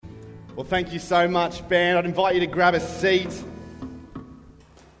Well, thank you so much, Ben. I'd invite you to grab a seat.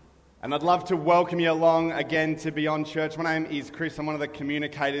 And I'd love to welcome you along again to Beyond Church. My name is Chris. I'm one of the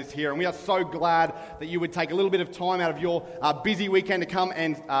communicators here. And we are so glad that you would take a little bit of time out of your busy weekend to come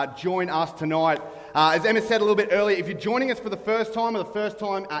and join us tonight. As Emma said a little bit earlier, if you're joining us for the first time or the first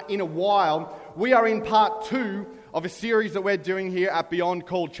time in a while, we are in part 2 of a series that we're doing here at Beyond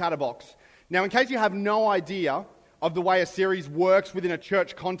called Chatterbox. Now, in case you have no idea of the way a series works within a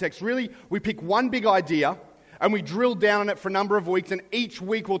church context, really, we pick one big idea and we drill down on it for a number of weeks, and each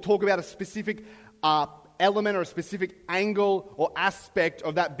week we'll talk about a specific element or a specific angle or aspect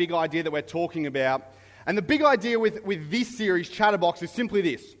of that big idea that we're talking about. And the big idea with this series, Chatterbox, is simply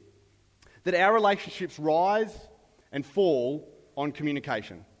this: that our relationships rise and fall on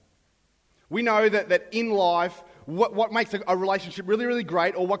communication. We know that in life, what makes a relationship really, really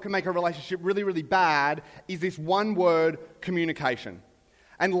great, or what can make a relationship really, really bad, is this one word, communication.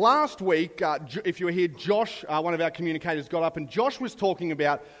 And last week, if you were here, Josh, one of our communicators, got up and Josh was talking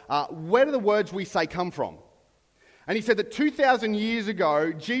about where do the words we say come from. And he said that 2,000 years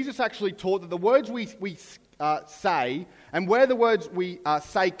ago, Jesus actually taught that the words we say and where the words we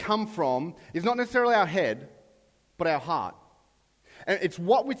say come from is not necessarily our head, but our heart. And it's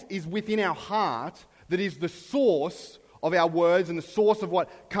what is within our heart that is the source of our words and the source of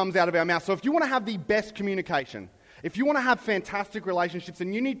what comes out of our mouth. So if you want to have the best communication, if you want to have fantastic relationships,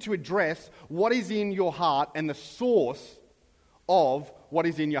 then you need to address what is in your heart and the source of what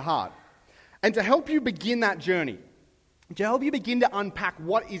is in your heart. And to help you begin that journey, to help you begin to unpack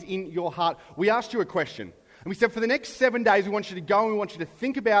what is in your heart, we asked you a question. And we said for the next 7 days, we want you to go and we want you to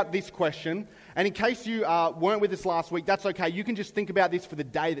think about this question. And in case you weren't with us last week, that's okay. You can just think about this for the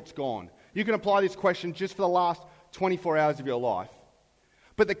day that's gone. You can apply this question just for the last 24 hours of your life.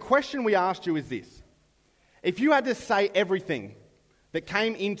 But the question we asked you is this: if you had to say everything that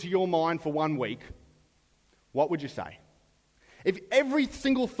came into your mind for 1 week, what would you say? If every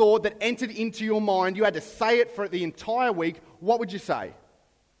single thought that entered into your mind, you had to say it for the entire week, what would you say?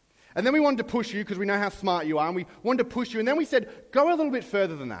 And then we wanted to push you, because we know how smart you are, and we wanted to push you, and then we said, go a little bit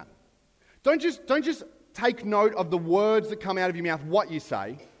further than that. Don't just take note of the words that come out of your mouth, what you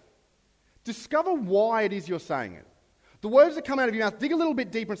say. Discover why it is you're saying it. The words that come out of your mouth, dig a little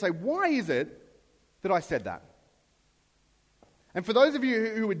bit deeper and say, why is it that I said that? And for those of you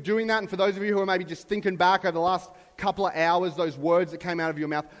who are doing that, and for those of you who are maybe just thinking back over the last couple of hours, those words that came out of your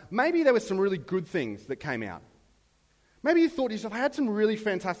mouth, maybe there were some really good things that came out. Maybe you thought to yourself, I had some really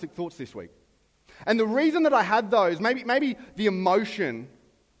fantastic thoughts this week. And the reason that I had those, maybe the emotion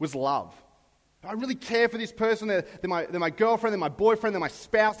was love. I really care for this person. They're my girlfriend, they're my boyfriend, they're my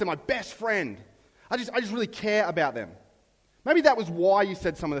spouse, they're my best friend. I just really care about them. Maybe that was why you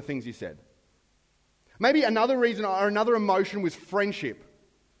said some of the things you said. Maybe another reason or another emotion was friendship.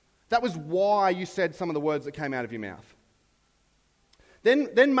 That was why you said some of the words that came out of your mouth.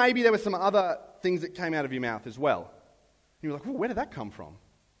 Then maybe there were some other things that came out of your mouth as well. And you were like, where did that come from?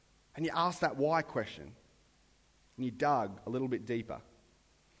 And you asked that why question. And you dug a little bit deeper.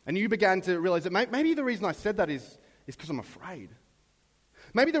 And you began to realize that maybe the reason I said that is because I'm afraid.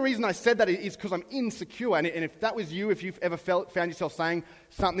 Maybe the reason I said that is because I'm insecure. And if that was you, if you've ever found yourself saying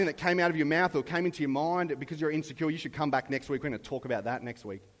something that came out of your mouth or came into your mind because you're insecure, you should come back next week. We're going to talk about that next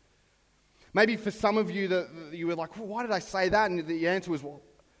week. Maybe for some of you, that you were like, why did I say that? And the answer was, well,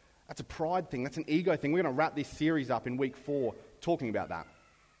 that's a pride thing. That's an ego thing. We're going to wrap this series up in week 4 talking about that.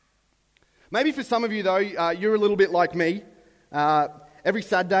 Maybe for some of you, though, you're a little bit like me. Every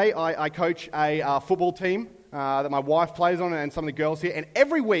Saturday, I coach a football team that my wife plays on, and some of the girls here. And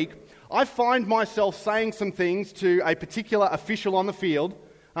every week, I find myself saying some things to a particular official on the field.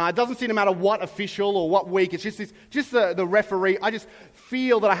 It doesn't seem to matter what official or what week. It's just the referee. I just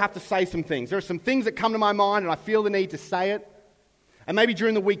feel that I have to say some things. There are some things that come to my mind, and I feel the need to say it. And maybe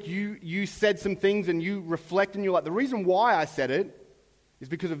during the week, you said some things, and you reflect, and you're like, the reason why I said it is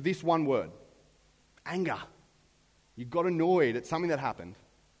because of this one word: anger. You got annoyed at something that happened,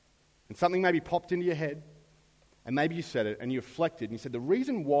 and something maybe popped into your head, and maybe you said it, and you reflected, and you said, the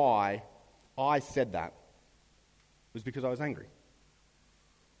reason why I said that was because I was angry.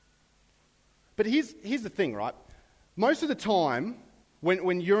 But here's the thing, right? Most of the time,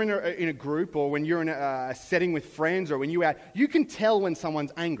 when you're in a group, or when you're in a setting with friends, or when you're out, you can tell when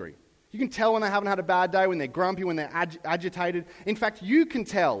someone's angry. You can tell when they haven't had a bad day, when they're grumpy, when they're agitated. In fact, you can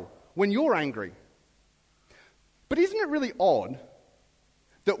tell when you're angry. But isn't it really odd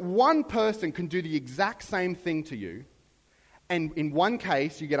that one person can do the exact same thing to you, and in one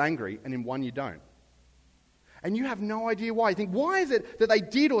case you get angry, and in one you don't? And you have no idea why. You think, why is it that they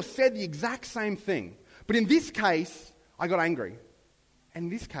did or said the exact same thing? But in this case, I got angry. And in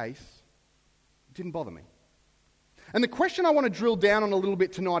this case, It didn't bother me. And the question I want to drill down on a little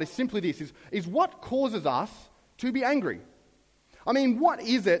bit tonight is simply this, is what causes us to be angry? I mean, what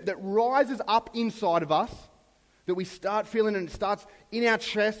is it that rises up inside of us that we start feeling and it starts in our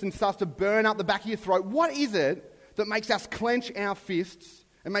chest and starts to burn up the back of your throat? What is it that makes us clench our fists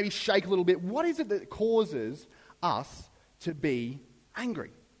and maybe shake a little bit? What is it that causes us to be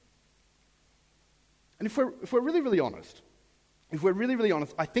angry? And if we're really, really honest,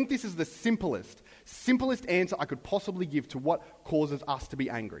 I think this is the simplest answer I could possibly give to what causes us to be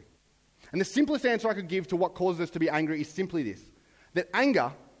angry. And the simplest answer I could give to what causes us to be angry is simply this, that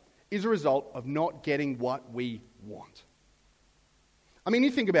anger is a result of not getting what we want. I mean,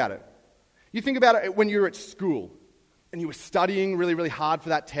 you think about it. You think about it when you were at school and you were studying really, really hard for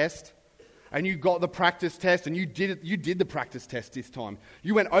that test, and you got the practice test, and you did the practice test this time.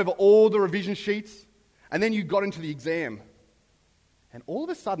 You went over all the revision sheets, and then you got into the exam. And all of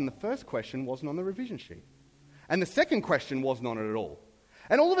a sudden, the first question wasn't on the revision sheet. And the second question wasn't on it at all.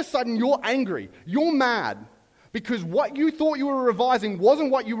 And all of a sudden, you're angry. You're mad because what you thought you were revising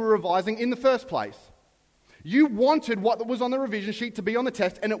wasn't what you were revising in the first place. You wanted what was on the revision sheet to be on the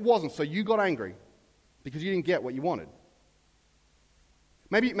test, and it wasn't. So you got angry because you didn't get what you wanted.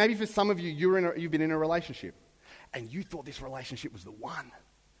 Maybe for some of you, you've been in a relationship, and you thought this relationship was the one.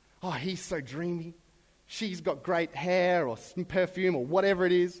 Oh, he's so dreamy. She's got great hair or some perfume or whatever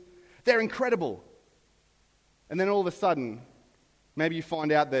it is. They're incredible. And then all of a sudden, maybe you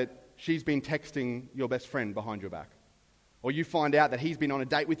find out that she's been texting your best friend behind your back. Or you find out that he's been on a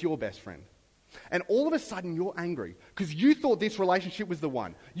date with your best friend. And all of a sudden, you're angry because you thought this relationship was the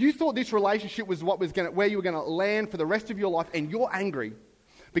one. You thought this relationship was where you were going to land for the rest of your life, and you're angry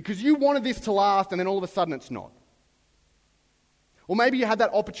because you wanted this to last, and then all of a sudden it's not. Or maybe you had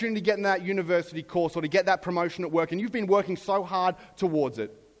that opportunity to get in that university course or to get that promotion at work, and you've been working so hard towards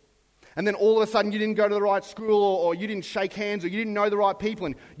it. And then all of a sudden you didn't go to the right school, or you didn't shake hands, or you didn't know the right people,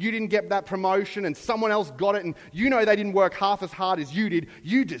 and you didn't get that promotion, and someone else got it, and you know they didn't work half as hard as you did.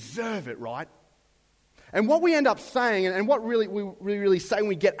 You deserve it, right? And what we end up saying, and what we really say when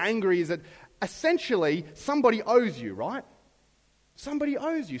we get angry, is that essentially somebody owes you, right? Somebody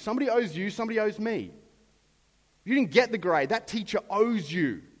owes you. Somebody owes you. Somebody owes me. You didn't get the grade. That teacher owes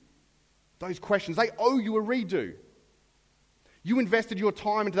you those questions. They owe you a redo. You invested your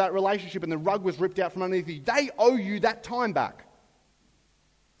time into that relationship and the rug was ripped out from underneath you. They owe you that time back.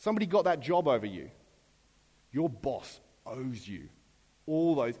 Somebody got that job over you. Your boss owes you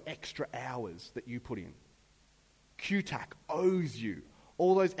all those extra hours that you put in. QTAC owes you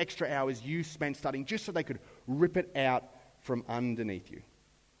all those extra hours you spent studying just so they could rip it out from underneath you.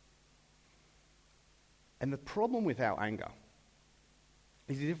 And the problem with our anger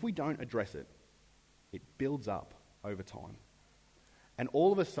is that if we don't address it, it builds up over time. And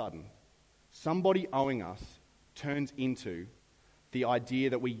all of a sudden, somebody owing us turns into the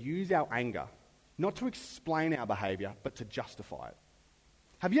idea that we use our anger not to explain our behaviour, but to justify it.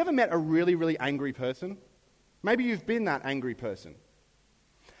 Have you ever met a really, really angry person? Maybe you've been that angry person.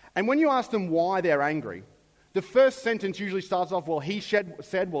 And when you ask them why they're angry, the first sentence usually starts off, well, he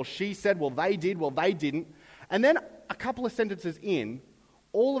said, well, she said, well, they did, well, they didn't. And then a couple of sentences in,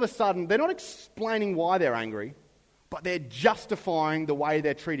 all of a sudden, they're not explaining why they're angry, but they're justifying the way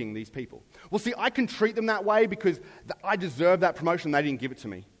they're treating these people. Well, see, I can treat them that way because I deserve that promotion. They didn't give it to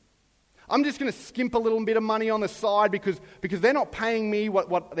me. I'm just going to skimp a little bit of money on the side because they're not paying me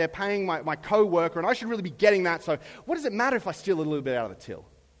what they're paying my co-worker, and I should really be getting that. So what does it matter if I steal a little bit out of the till?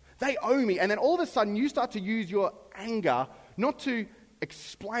 They owe me. And then all of a sudden you start to use your anger not to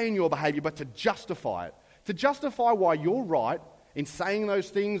explain your behavior, but to justify it. To justify why you're right in saying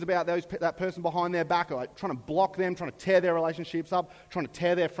those things about that person behind their back, or like trying to block them, trying to tear their relationships up, trying to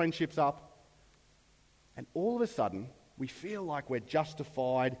tear their friendships up. And all of a sudden, we feel like we're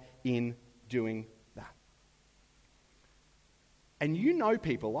justified in doing that. And you know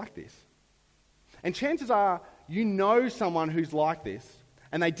people like this. And chances are you know someone who's like this,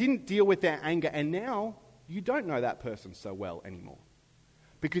 and they didn't deal with their anger, and now you don't know that person so well anymore.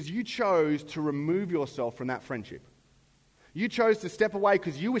 Because you chose to remove yourself from that friendship. You chose to step away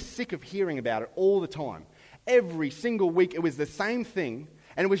because you were sick of hearing about it all the time. Every single week it was the same thing,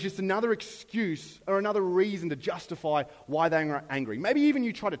 and it was just another excuse or another reason to justify why they were angry. Maybe even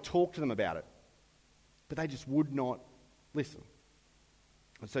you tried to talk to them about it, but they just would not listen.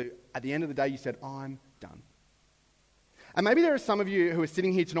 And so at the end of the day you said, I'm done. And maybe there are some of you who are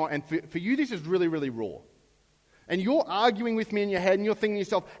sitting here tonight, and for you this is really, really raw. And you're arguing with me in your head, and you're thinking to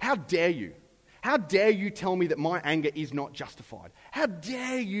yourself, how dare you? How dare you tell me that my anger is not justified? How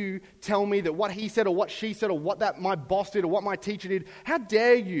dare you tell me that what he said or what she said or what that my boss did or what my teacher did, how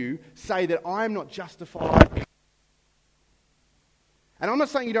dare you say that I am not justified? And I'm not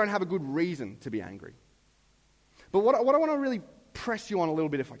saying you don't have a good reason to be angry. But what I want to really press you on a little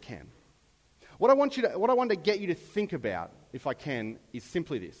bit if I can. What I want to get you to think about, if I can, is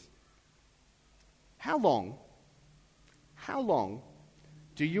simply this. How long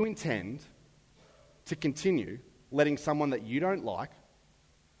do you intend to continue letting someone that you don't like,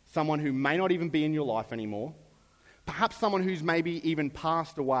 someone who may not even be in your life anymore, perhaps someone who's maybe even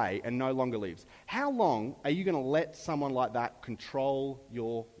passed away and no longer lives, how long are you going to let someone like that control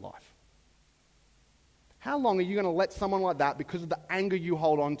your life? How long are you going to let someone like that, because of the anger you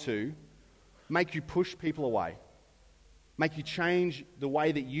hold on to, make you push people away, make you change the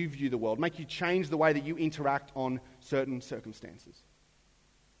way that you view the world, make you change the way that you interact on certain circumstances?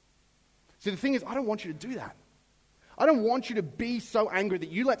 See, the thing is, I don't want you to do that. I don't want you to be so angry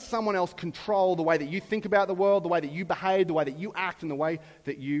that you let someone else control the way that you think about the world, the way that you behave, the way that you act, and the way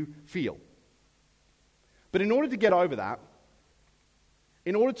that you feel. But in order to get over that,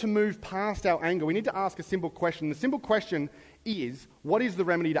 in order to move past our anger, we need to ask a simple question. The simple question is, what is the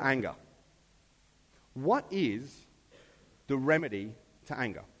remedy to anger? What is the remedy to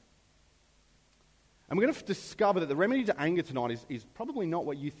anger? And we're going to discover that the remedy to anger tonight is probably not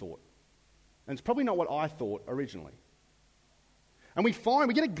what you thought. And it's probably not what I thought originally. And we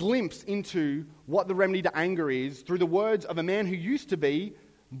get a glimpse into what the remedy to anger is through the words of a man who used to be,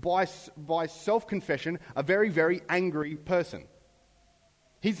 by self-confession, a very, very angry person.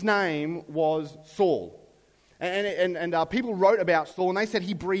 His name was Saul. And people wrote about Saul, and they said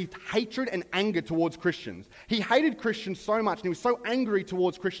he breathed hatred and anger towards Christians. He hated Christians so much, and he was so angry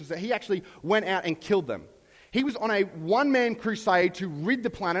towards Christians that he actually went out and killed them. He was on a one-man crusade to rid the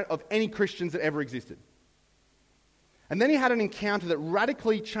planet of any Christians that ever existed. And then he had an encounter that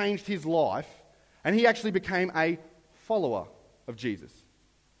radically changed his life, and he actually became a follower of Jesus.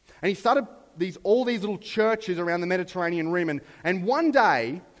 And he started all these little churches around the Mediterranean Rim, and one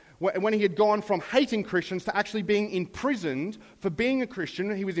day, when he had gone from hating Christians to actually being imprisoned for being a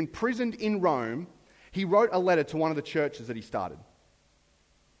Christian, he was imprisoned in Rome, he wrote a letter to one of the churches that he started.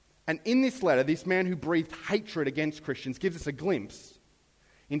 And in this letter, this man who breathed hatred against Christians gives us a glimpse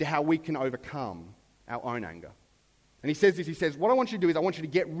into how we can overcome our own anger. And he says this, he says, what I want you to do is I want you to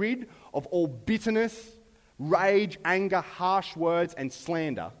get rid of all bitterness, rage, anger, harsh words, and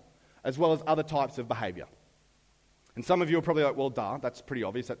slander, as well as other types of behavior. And some of you are probably like, well, duh, that's pretty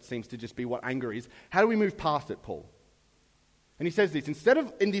obvious. That seems to just be what anger is. How do we move past it, Paul? And he says this, instead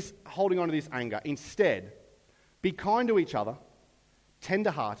of holding on to this anger, instead, be kind to each other,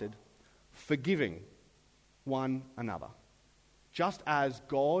 tender-hearted, forgiving one another, just as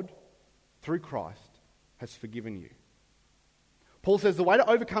God, through Christ, has forgiven you. Paul says the way to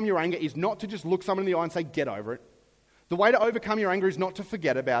overcome your anger is not to just look someone in the eye and say, get over it. The way to overcome your anger is not to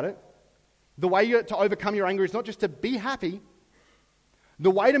forget about it. The way to overcome your anger is not just to be happy.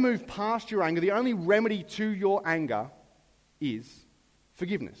 The way to move past your anger, the only remedy to your anger is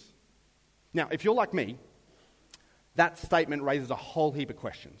forgiveness. Now, if you're like me, that statement raises a whole heap of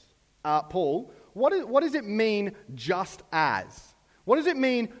questions. Paul, what does it mean just as? What does it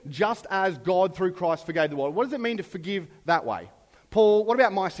mean just as God through Christ forgave the world? What does it mean to forgive that way? Paul, what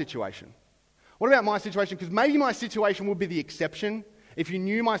about my situation? What about my situation? Because maybe my situation would be the exception. If you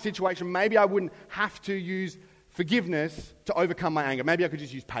knew my situation, maybe I wouldn't have to use forgiveness to overcome my anger. Maybe I could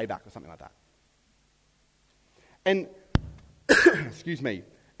just use payback or something like that. And, excuse me,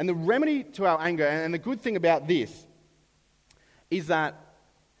 and the remedy to our anger, and the good thing about this, is that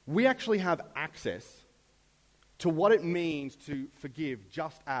we actually have access to what it means to forgive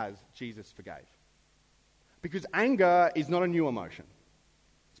just as Jesus forgave. Because anger is not a new emotion.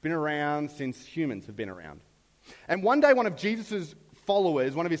 It's been around since humans have been around. And one day one of Jesus'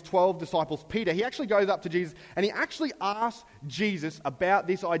 followers, one of his 12 disciples, Peter, he actually goes up to Jesus and he actually asks Jesus about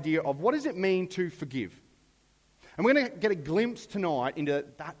this idea of what does it mean to forgive. And we're going to get a glimpse tonight into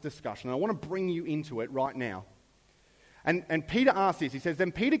that discussion. I want to bring you into it right now. And Peter asks this. He says,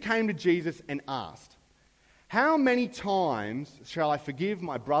 then Peter came to Jesus and asked, how many times shall I forgive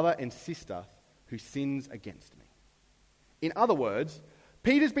my brother and sister who sins against me? In other words,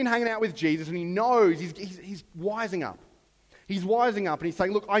 Peter's been hanging out with Jesus and he knows, he's wising up. He's wising up and he's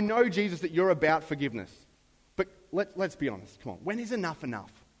saying, look, I know, Jesus, that you're about forgiveness. But let's be honest. Come on. When is enough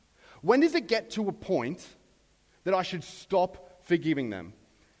enough? When does it get to a point that I should stop forgiving them?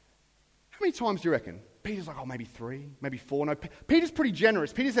 How many times do you reckon? Peter's like, maybe 3, maybe 4. No, Peter's pretty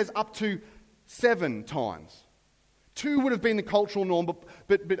generous. Peter says up to 7 times. 2 would have been the cultural norm,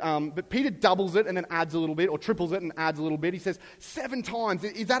 but Peter doubles it and then adds a little bit, or triples it and adds a little bit. He says, 7 times.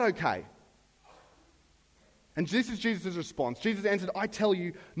 Is that okay? And this is Jesus' response. Jesus answered, I tell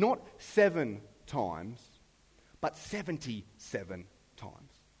you, not 7 times, but 77 times.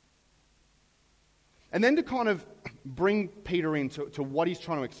 And then to kind of bring Peter into what he's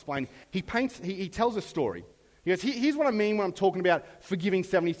trying to explain, he tells a story. He goes, here's what I mean when I'm talking about forgiving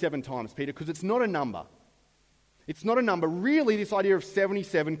 77 times, Peter, because it's not a number. It's not a number. Really, this idea of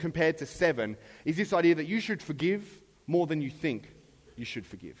 77 compared to 7 is this idea that you should forgive more than you think you should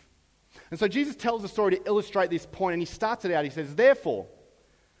forgive. And so Jesus tells a story to illustrate this point, and he starts it out. He says, therefore,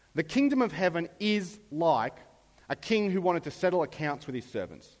 the kingdom of heaven is like a king who wanted to settle accounts with his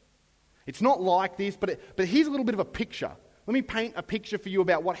servants. It's not like this, but here's a little bit of a picture. Let me paint a picture for you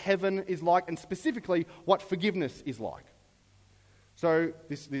about what heaven is like, and specifically what forgiveness is like. So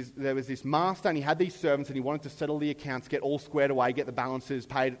there was this master, and he had these servants, and he wanted to settle the accounts, get all squared away, get the balances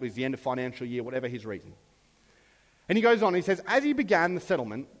paid. It was the end of financial year, whatever his reason. And he goes on, he says, as he began the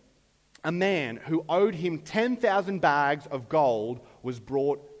settlement, a man who owed him 10,000 bags of gold was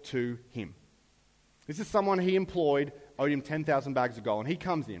brought to him. This is someone he employed, owed him 10,000 bags of gold, and he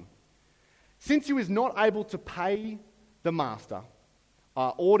comes in. Since he was not able to pay the master,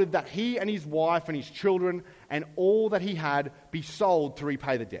 ordered that he and his wife and his children and all that he had be sold to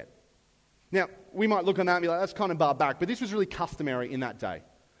repay the debt. Now, we might look on that and be like, that's kind of barbaric, but this was really customary in that day.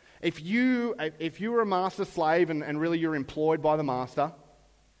 If you were a master slave and really you're employed by the master,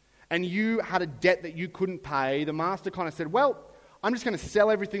 and you had a debt that you couldn't pay, the master kind of said, well, I'm just going to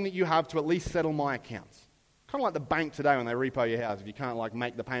sell everything that you have to at least settle my accounts. Kind of like the bank today when they repo your house. If you can't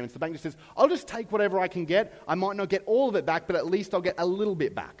make the payments, the bank just says, I'll just take whatever I can get. I might not get all of it back, but at least I'll get a little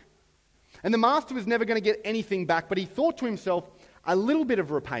bit back. And the master was never going to get anything back, but he thought to himself, a little bit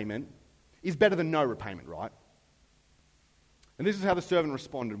of repayment is better than no repayment, right? And this is how the servant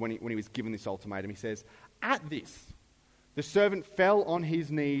responded when he was given this ultimatum. He says, at this, the servant fell on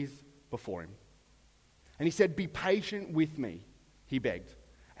his knees before him. And he said, be patient with me, he begged,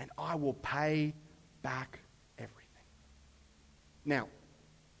 and I will pay back everything. Now,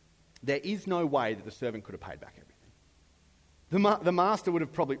 there is no way that the servant could have paid back everything. The master would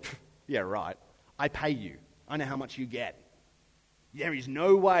have probably, yeah, right, I pay you. I know how much you get. There is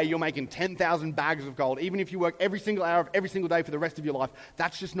no way you're making 10,000 bags of gold, even if you work every single hour of every single day for the rest of your life.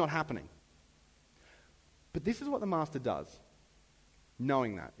 That's just not happening. But this is what the master does,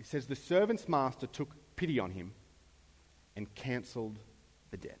 knowing that. He says, the servant's master took pity on him and cancelled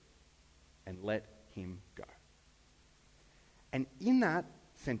the debt and let him go. And in that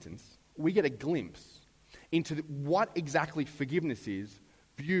sentence, we get a glimpse into what exactly forgiveness is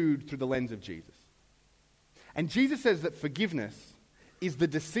viewed through the lens of Jesus. And Jesus says that forgiveness is the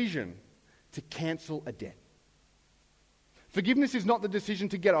decision to cancel a debt. Forgiveness is not the decision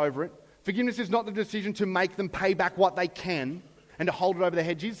to get over it. Forgiveness is not the decision to make them pay back what they can and to hold it over their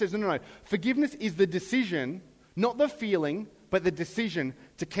head. Jesus says, no. Forgiveness is the decision, not the feeling, but the decision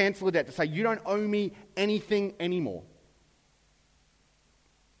to cancel a debt, to say, you don't owe me anything anymore.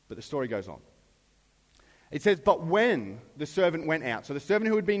 But the story goes on. It says, but when the servant went out, so the servant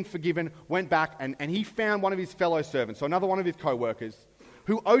who had been forgiven went back and he found one of his fellow servants, so another one of his co-workers,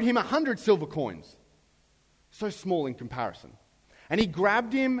 who owed him 100 silver coins. So small in comparison. And he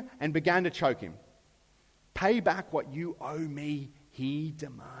grabbed him and began to choke him. Pay back what you owe me, he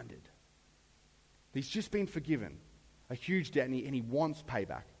demanded. He's just been forgiven a huge debt and he wants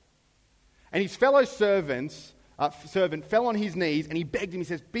payback. And his fellow servant fell on his knees and he begged him. He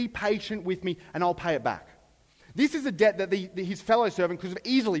says, be patient with me and I'll pay it back. This is a debt that his fellow servant could have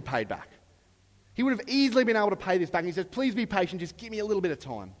easily paid back. He would have easily been able to pay this back. And he says, please be patient, just give me a little bit of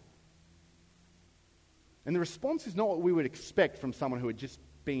time. And the response is not what we would expect from someone who had just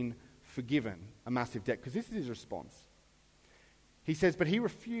been forgiven a massive debt, because this is his response. He says, but he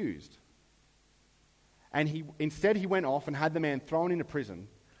refused. And instead he went off and had the man thrown into prison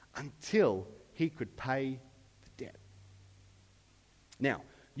until he could pay the debt. Now,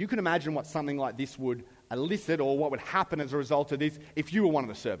 you can imagine what something like this would elicit, or what would happen as a result of this if you were one of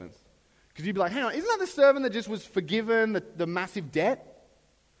the servants. Because you'd be like, hang on, isn't that the servant that just was forgiven the massive debt?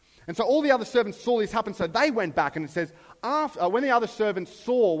 And so all the other servants saw this happen, so they went back, and it says, when the other servants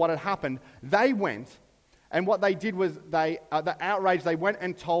saw what had happened, they went, and what they did was, the outrage, they went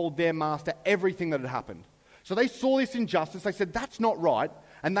and told their master everything that had happened. So they saw this injustice, they said, that's not right,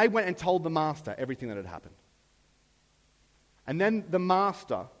 and they went and told the master everything that had happened. And then the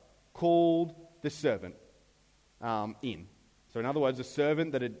master called the servant in. So in other words, the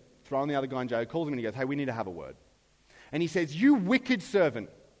servant that had thrown the other guy in jail calls him and he goes, hey, we need to have a word. And he says, you wicked servant,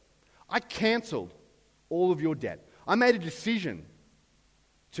 I cancelled all of your debt. I made a decision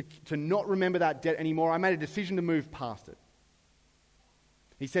to not remember that debt anymore. I made a decision to move past it.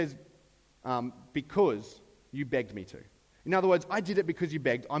 He says, because you begged me to. In other words, I did it because you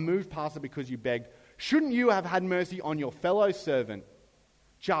begged. I moved past it because you begged. Shouldn't you have had mercy on your fellow servant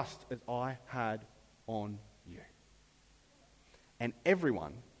just as I had on you? And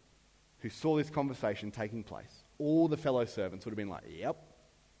everyone who saw this conversation taking place, all the fellow servants would have been like, yep,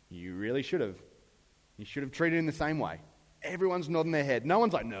 you really should have. You should have treated him the same way. Everyone's nodding their head. No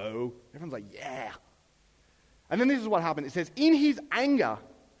one's like, no. Everyone's like, yeah. And then this is what happened. It says, in his anger,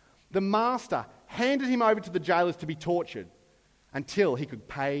 the master handed him over to the jailers to be tortured until he could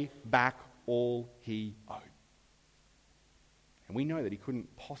pay back all he owed. And we know that he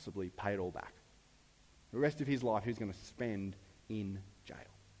couldn't possibly pay it all back. The rest of his life he was going to spend in jail.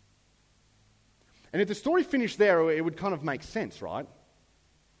 And if the story finished there, it would kind of make sense, right?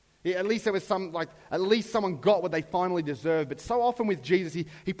 Yeah, at least there was at least someone got what they finally deserved. But so often with Jesus,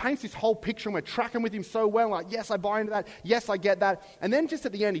 he paints this whole picture and we're tracking with him so well. Like, yes, I buy into that. Yes, I get that. And then just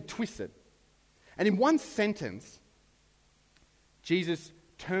at the end, he twists it. And in one sentence, Jesus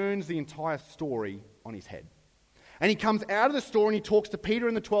turns the entire story on his head. And he comes out of the story and he talks to Peter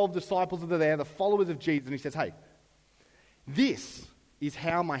and the 12 disciples that are there, the followers of Jesus. And he says, hey, this is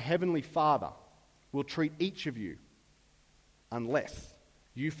how my heavenly Father will treat each of you unless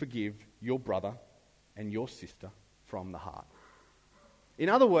you forgive your brother and your sister from the heart. In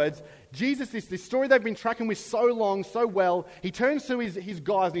other words, Jesus, this story they've been tracking with so long, so well, he turns to his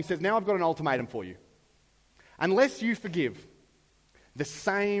guys and he says, now I've got an ultimatum for you. Unless you forgive the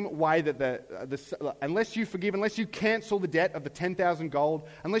same way that unless you cancel the debt of the 10,000 gold,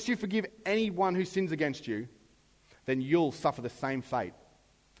 unless you forgive anyone who sins against you, then you'll suffer the same fate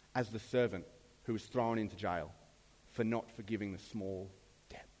as the servant who was thrown into jail for not forgiving the small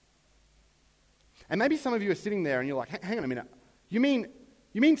debt. And maybe some of you are sitting there and you're like, hang on a minute. You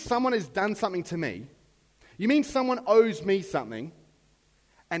mean someone has done something to me? You mean someone owes me something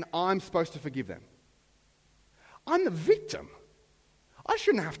and I'm supposed to forgive them? I'm the victim. I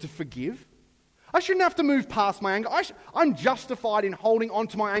shouldn't have to forgive. I shouldn't have to move past my anger. I'm justified in holding on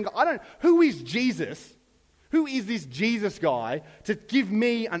to my anger. Who is Jesus? Who is this Jesus guy to give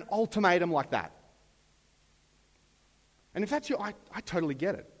me an ultimatum like that? And if that's you, I totally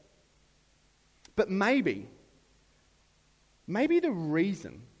get it. But maybe the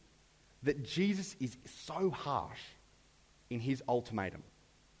reason that Jesus is so harsh in his ultimatum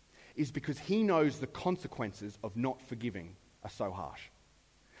is because he knows the consequences of not forgiving are so harsh.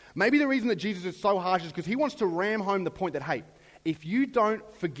 Maybe the reason that Jesus is so harsh is because he wants to ram home the point that, hey, if you don't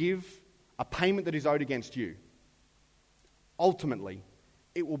forgive a payment that is owed against you, ultimately,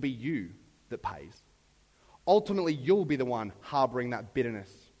 it will be you that pays. Ultimately, you'll be the one harboring that bitterness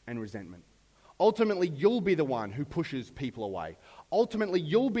and resentment. Ultimately, you'll be the one who pushes people away. Ultimately,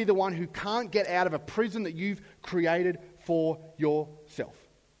 you'll be the one who can't get out of a prison that you've created for yourself.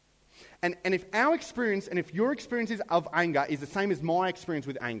 And if our experience, and if your experiences of anger is the same as my experience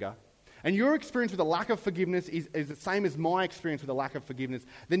with anger, and your experience with a lack of forgiveness is the same as my experience with a lack of forgiveness,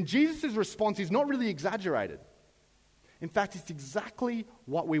 then Jesus' response is not really exaggerated. In fact, it's exactly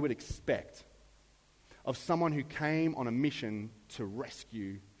what we would expect of someone who came on a mission to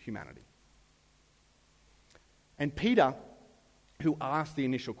rescue humanity. And Peter, who asked the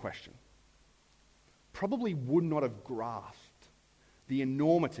initial question, probably would not have grasped the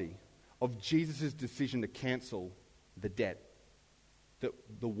enormity of Jesus' decision to cancel the debt that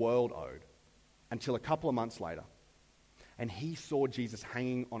the world owed until a couple of months later. And he saw Jesus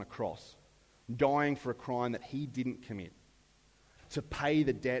hanging on a cross, dying for a crime that he didn't commit, to pay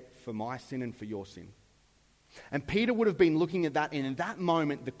the debt for my sin and for your sin. And Peter would have been looking at that, and in that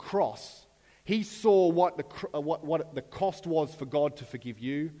moment, the cross, he saw what the cost was for God to forgive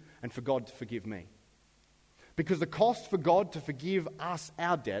you and for God to forgive me. Because the cost for God to forgive us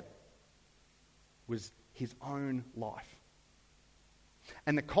our debt was his own life.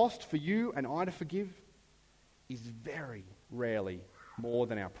 And the cost for you and I to forgive is very rarely more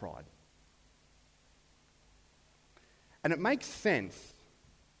than our pride. And it makes sense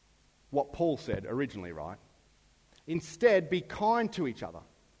what Paul said originally, right? Instead, be kind to each other,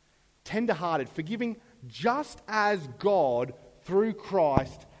 tender-hearted, forgiving just as God, through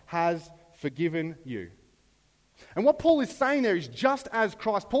Christ, has forgiven you. And what Paul is saying there is just as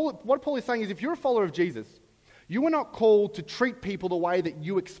Christ. What Paul is saying is if you're a follower of Jesus, you are not called to treat people the way that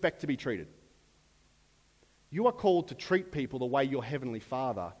you expect to be treated. You are called to treat people the way your Heavenly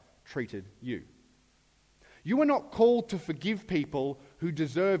Father treated you. You are not called to forgive people who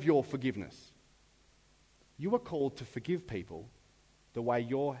deserve your forgiveness. You are called to forgive people the way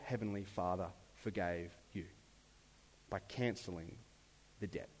your Heavenly Father forgave you. by cancelling the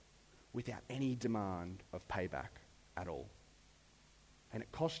debt without any demand of payback at all. And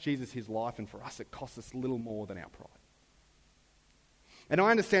it cost Jesus his life, and for us it costs us little more than our pride. And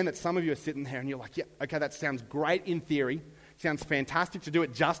I understand that some of you are sitting there and you're like, yeah, okay, that sounds great in theory. Sounds fantastic to do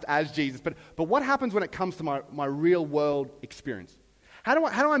it just as Jesus. But what happens when it comes to my real world experience? How do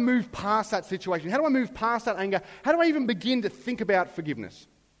I move past that situation? How do I move past that anger? How do I even begin to think about forgiveness?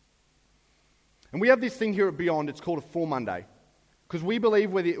 And we have this thing here at Beyond, it's called a Full Monday. Because we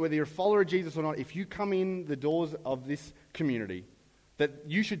believe whether you're a follower of Jesus or not, if you come in the doors of this community, that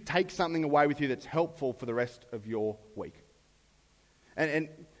you should take something away with you that's helpful for the rest of your week. And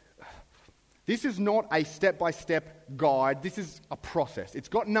this is not a step-by-step guide. This is a process. It's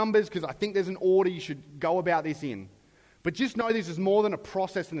got numbers because I think there's an order you should go about this in. But just know this is more than a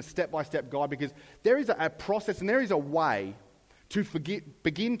process and a step-by-step guide, because there is a process and there is a way to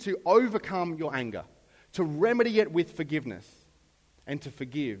begin to overcome your anger, to remedy it with forgiveness, and to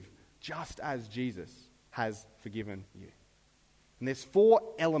forgive just as Jesus has forgiven you. And there's 4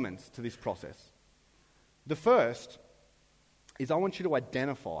 elements to this process. The first is I want you to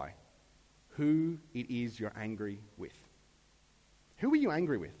identify who it is you're angry with. Who are you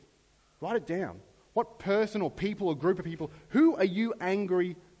angry with? Write it down. What person or people or group of people, who are you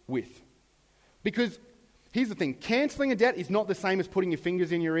angry with? Because here's the thing, cancelling a debt is not the same as putting your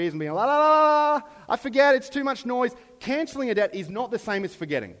fingers in your ears and being la la la la, I forget, it's too much noise. Cancelling a debt is not the same as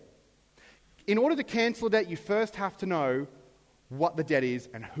forgetting. In order to cancel a debt, you first have to know what the debt is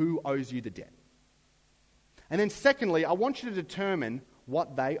and who owes you the debt. And then secondly, I want you to determine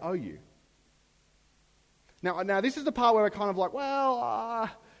what they owe you. Now this is the part where we're kind of like,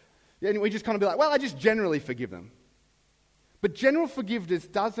 and we just kind of be like, I just generally forgive them. But general forgiveness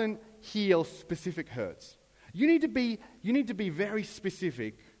doesn't heal specific hurts. You need to be very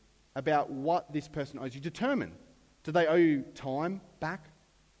specific about what this person owes you. Determine, do they owe you time back?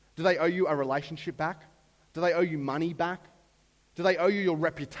 Do they owe you a relationship back? Do they owe you money back? Do they owe you your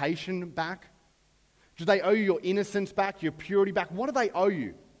reputation back? Do they owe you your innocence back, your purity back? What do they owe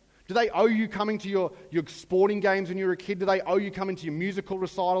you? Do they owe you coming to your sporting games when you were a kid? Do they owe you coming to your musical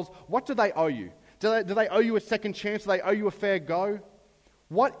recitals? What do they owe you? Do they owe you a second chance? Do they owe you a fair go?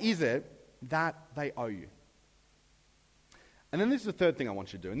 What is it that they owe you? And then this is the third thing I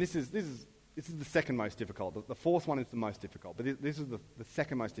want you to do. And this is the second most difficult. The fourth one is the most difficult. But this is the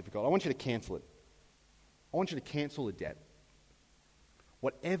second most difficult. I want you to cancel it. I want you to cancel the debt.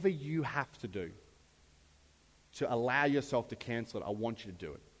 Whatever you have to do to allow yourself to cancel it, I want you to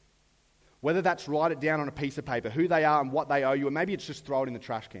do it. Whether that's write it down on a piece of paper, who they are and what they owe you, or maybe it's just throw it in the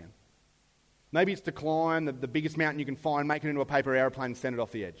trash can. Maybe it's to climb the biggest mountain you can find, make it into a paper aeroplane and send it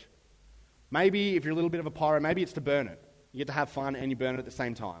off the edge. Maybe, if you're a little bit of a pyro, maybe it's to burn it. You get to have fun and you burn it at the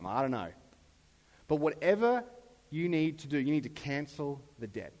same time. I don't know. But whatever you need to do, you need to cancel the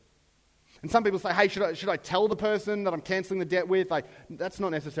debt. And some people say, hey, should I tell the person that I'm cancelling the debt with? That's not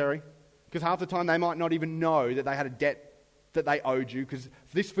necessary. Because half the time they might not even know that they had a debt that they owed you, because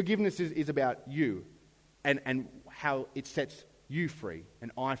this forgiveness is about you and how it sets you free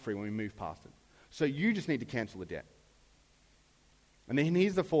and I free when we move past it. So you just need to cancel the debt. And then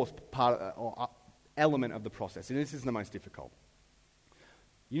here's the fourth part or element of the process, and this is the most difficult.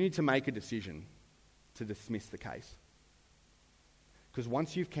 You need to make a decision to dismiss the case. Because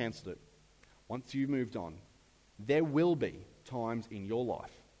once you've cancelled it, once you've moved on, there will be times in your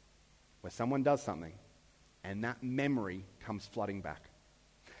life where someone does something and that memory comes flooding back.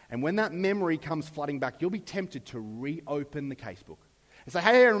 And when that memory comes flooding back, you'll be tempted to reopen the casebook and say,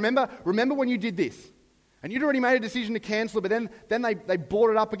 hey, remember when you did this? And you'd already made a decision to cancel it, but then they brought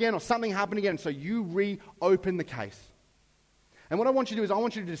it up again or something happened again, so you reopen the case. And what I want you to do is I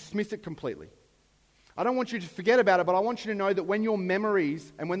want you to dismiss it completely. I don't want you to forget about it, but I want you to know that when your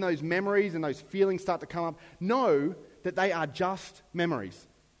memories, and when those memories and those feelings start to come up, know that they are just memories.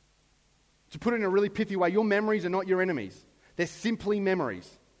 To put it in a really pithy way, your memories are not your enemies. They're simply memories.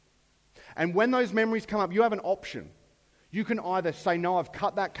 And when those memories come up, you have an option. You can either say, no, I've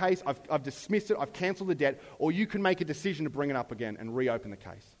cut that case, I've dismissed it, I've cancelled the debt, or you can make a decision to bring it up again and reopen the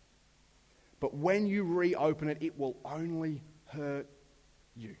case. But when you reopen it, it will only hurt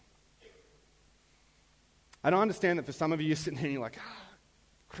you. And I understand that for some of you, you're sitting there and you're like,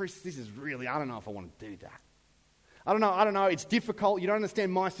 Chris, this is really, I don't know if I want to do that. I don't know, it's difficult, you don't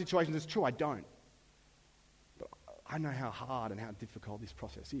understand my situation. It's true, I don't. But I know how hard and how difficult this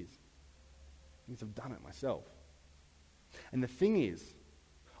process is. Because I've done it myself. And the thing is,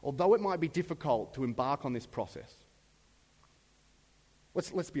 although it might be difficult to embark on this process,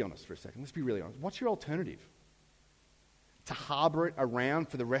 let's be honest for a second, let's be really honest. What's your alternative? To harbour it around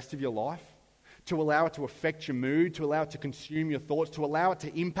for the rest of your life? to allow it to affect your mood, to allow it to consume your thoughts, to allow it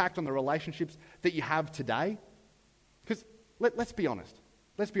to impact on the relationships that you have today? Because let's be honest.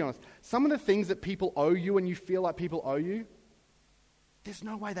 Let's be honest. Some of the things that people owe you and you feel like people owe you, there's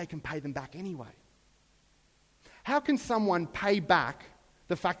no way they can pay them back anyway. How can someone pay back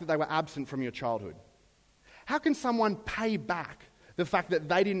the fact that they were absent from your childhood? How can someone pay back the fact that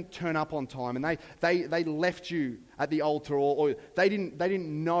they didn't turn up on time and they left you at the altar, or they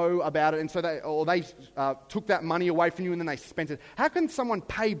didn't know about it, and so they took that money away from you and then they spent it? How can someone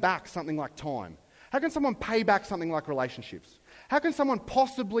pay back something like time? How can someone pay back something like relationships? How can someone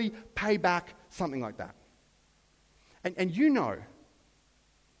possibly pay back something like that? And you know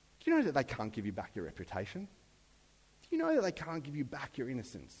that they can't give you back your reputation. You know that they can't give you back your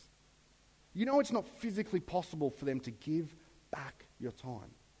innocence. You know it's not physically possible for them to give back your time.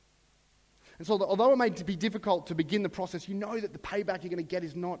 And so although it may be difficult to begin the process, you know that the payback you're going to get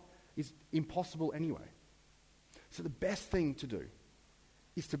is impossible anyway. So the best thing to do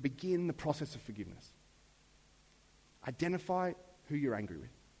is to begin the process of forgiveness. Identify who you're angry with.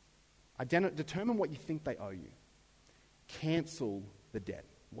 Determine what you think they owe you. Cancel the debt,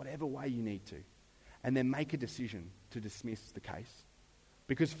 whatever way you need to. And then make a decision to dismiss the case.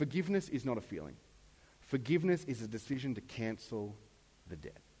 Because forgiveness is not a feeling. Forgiveness is a decision to cancel the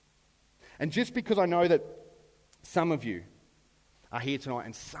debt. And just because I know that some of you are here tonight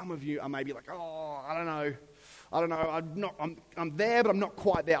and some of you are maybe like, oh, I don't know, I'm there, but I'm not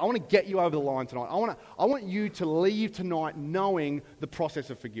quite there. I want to get you over the line tonight. I want you to leave tonight knowing the process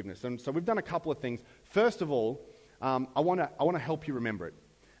of forgiveness. And so we've done a couple of things. First of all, I want to help you remember it.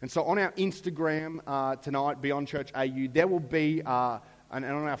 And so on our Instagram tonight, Beyond Church AU, there will be, and on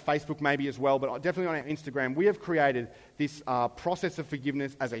our Facebook maybe as well, but definitely on our Instagram, we have created this process of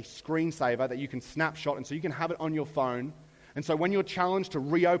forgiveness as a screensaver that you can snapshot, and so you can have it on your phone. And so when you're challenged to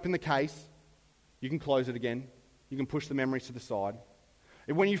reopen the case, you can close it again. You can push the memories to the side.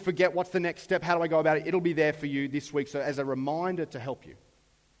 And when you forget what's the next step, how do I go about it, it'll be there for you this week, so as a reminder to help you.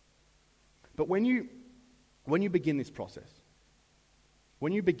 But when you begin this process,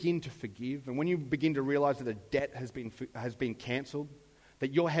 when you begin to forgive, and when you begin to realize that a debt has been cancelled,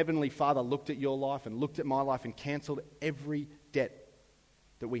 that your Heavenly Father looked at your life and looked at my life and cancelled every debt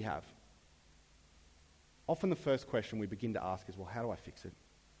that we have, often the first question we begin to ask is, well, how do I fix it?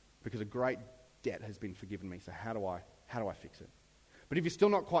 Because a great debt has been forgiven me, so how do I fix it? But if you're still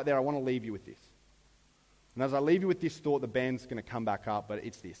not quite there, I want to leave you with this. And as I leave you with this thought, the band's going to come back up, but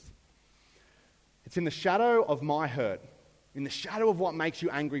it's this. It's in the shadow of my hurt, in the shadow of what makes you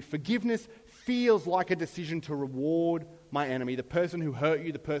angry, forgiveness feels like a decision to reward my enemy, the person who hurt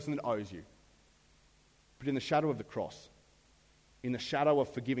you, the person that owes you. But in the shadow of the cross, in the shadow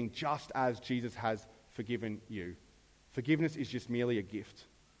of forgiving just as Jesus has forgiven you, forgiveness is just merely a gift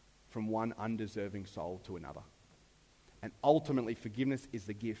from one undeserving soul to another. And ultimately, forgiveness is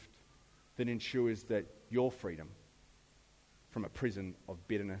the gift that ensures that your freedom from a prison of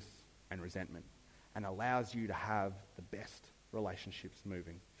bitterness and resentment, and allows you to have the best relationships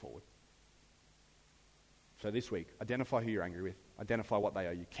moving forward. So this week, identify who you're angry with, identify what they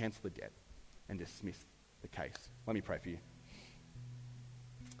owe you, cancel the debt, and dismiss the case. Let me pray for you.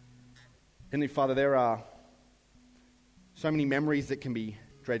 Heavenly Father, there are so many memories that can be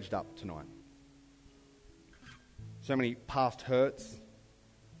dredged up tonight. So many past hurts,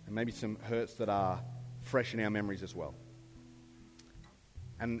 and maybe some hurts that are fresh in our memories as well.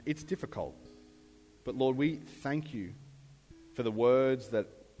 And it's difficult. But Lord, we thank you for the words that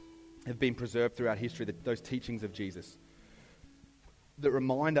have been preserved throughout history, those teachings of Jesus, that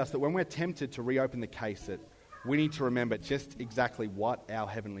remind us that when we're tempted to reopen the case, that we need to remember just exactly what our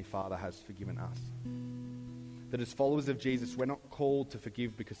Heavenly Father has forgiven us. That as followers of Jesus, we're not called to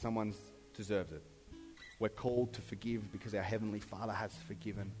forgive because someone deserves it. We're called to forgive because our Heavenly Father has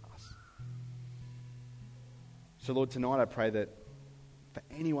forgiven us. So Lord, tonight I pray that for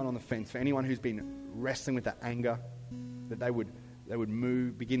anyone on the fence, for anyone who's been wrestling with that anger, that they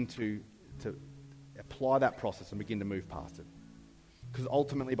would begin to apply that process and begin to move past it. Because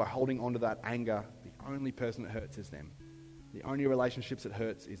ultimately, by holding on to that anger, the only person that hurts is them. The only relationships that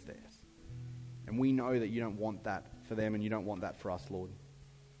hurts is theirs. And we know that you don't want that for them and you don't want that for us, Lord.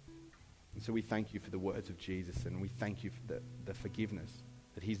 And so we thank you for the words of Jesus, and we thank you for the forgiveness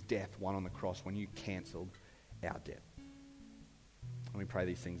that his death won on the cross when you cancelled our debt. And we pray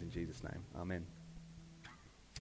these things in Jesus' name. Amen.